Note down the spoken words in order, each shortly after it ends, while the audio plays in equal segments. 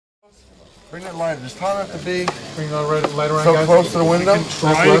Bring that lighter. Does Tom have to be Bring the light around, so guys. close to the window?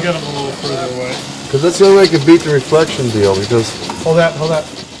 Try to get them a little further away. Because that's the only way I can beat the reflection deal. Because Hold that, hold that.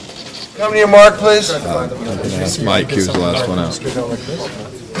 come to your mark, please. That's Mike, he was the last one out.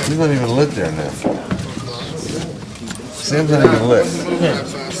 He's not even lit there now. Sam's not even lit.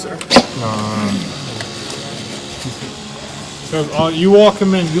 So, you walk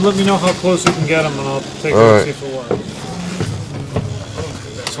them in. You let me know how close you can get them, and I'll take a look and see if it works.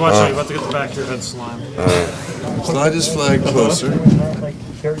 So watch out. You're about to get the back of your head slime. Slide this flag closer.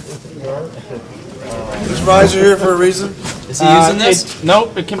 This riser here for a reason? Is he using this?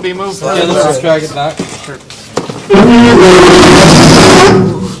 Nope, it can be moved. Yeah, let's just drag it back. Sure.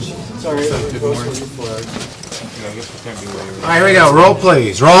 Sorry. Alright, here we go. Roll,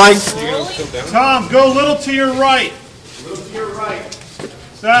 please. Rolling. Tom, go a little to your right. A little to your right.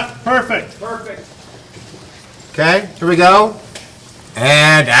 Set. Perfect. Perfect. Okay, here we go.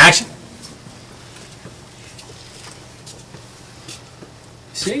 And action.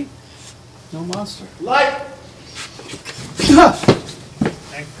 See? No monster. Light.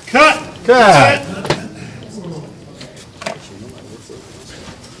 And cut. Good.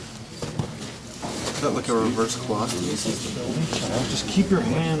 Is that like a reverse clock? Just keep your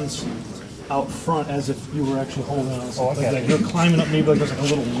hands out front as if you were actually holding on to something. Like you're climbing up, maybe like there's like a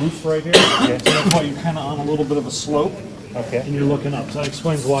little roof right here. Okay. So that's why you're kind of on a little bit of a slope. Okay. And you're looking up. So that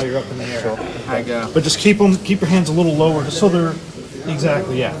explains why you're up in the air. I go. But just keep your hands a little lower, just so they're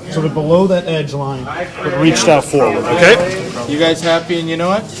exactly, yeah. So they're below that edge line, but reached out forward. Okay. You guys happy and you know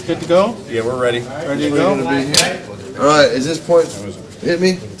what? Good to go? Yeah, we're ready. Ready to go? Alright, is this point... Hit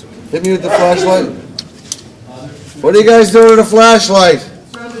me. Hit me with the flashlight. What are you guys doing with the flashlight?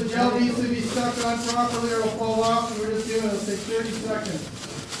 So the gel needs to be stuck on properly or it'll fall off, and we're just doing it. It'll take 30 seconds.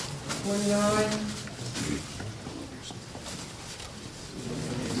 29.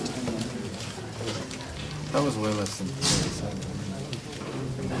 That was way less than 30 seconds.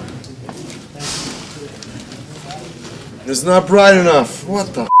 It's not bright enough.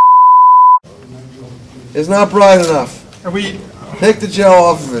 What the It's not bright enough. Are we? Take the gel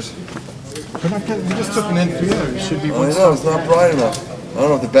off of it. We just took an infielder. It should be I know, it's not bright enough. I don't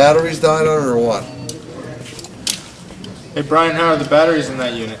know if the batteries died on it or what. Hey Brian, how are the batteries in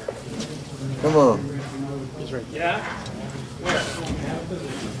that unit? Come on. He's right. Yeah?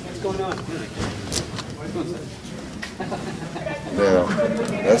 What's going on? There.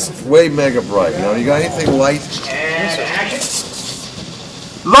 That's way mega bright. You know, you got anything light? And action.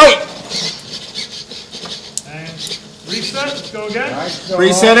 Light! Reset. Let's go again.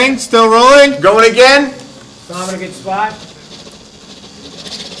 Resetting, still rolling. Going again. Tom in a good spot.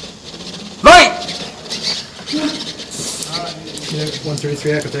 Light! 1, 2,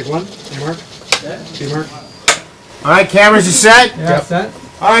 3. I can take one. A mark. B mark. Alright, cameras are set. Yeah. Set.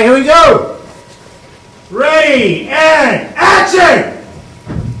 Alright, here we go. Ready and action!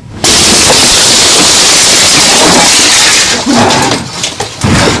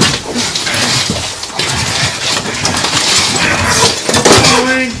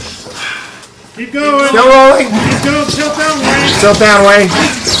 Keep going. Still rolling. Keep going. Tilt down, Wayne. Still down, Wayne.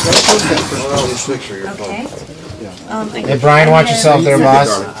 Okay. Hey, Brian, watch yourself there, boss.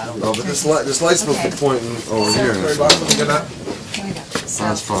 Oh, but this light's supposed to be pointing over here. Here we go. So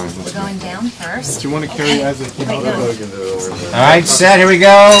That's fine. we're going down first. Do you want to carry as a... Wait, no. Alright, set, here we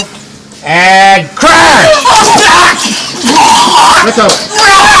go. And crash! Let's go.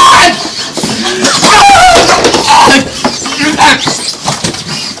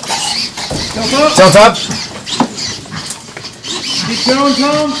 Tilt up. Keep going,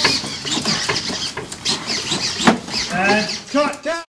 Tom. And cut.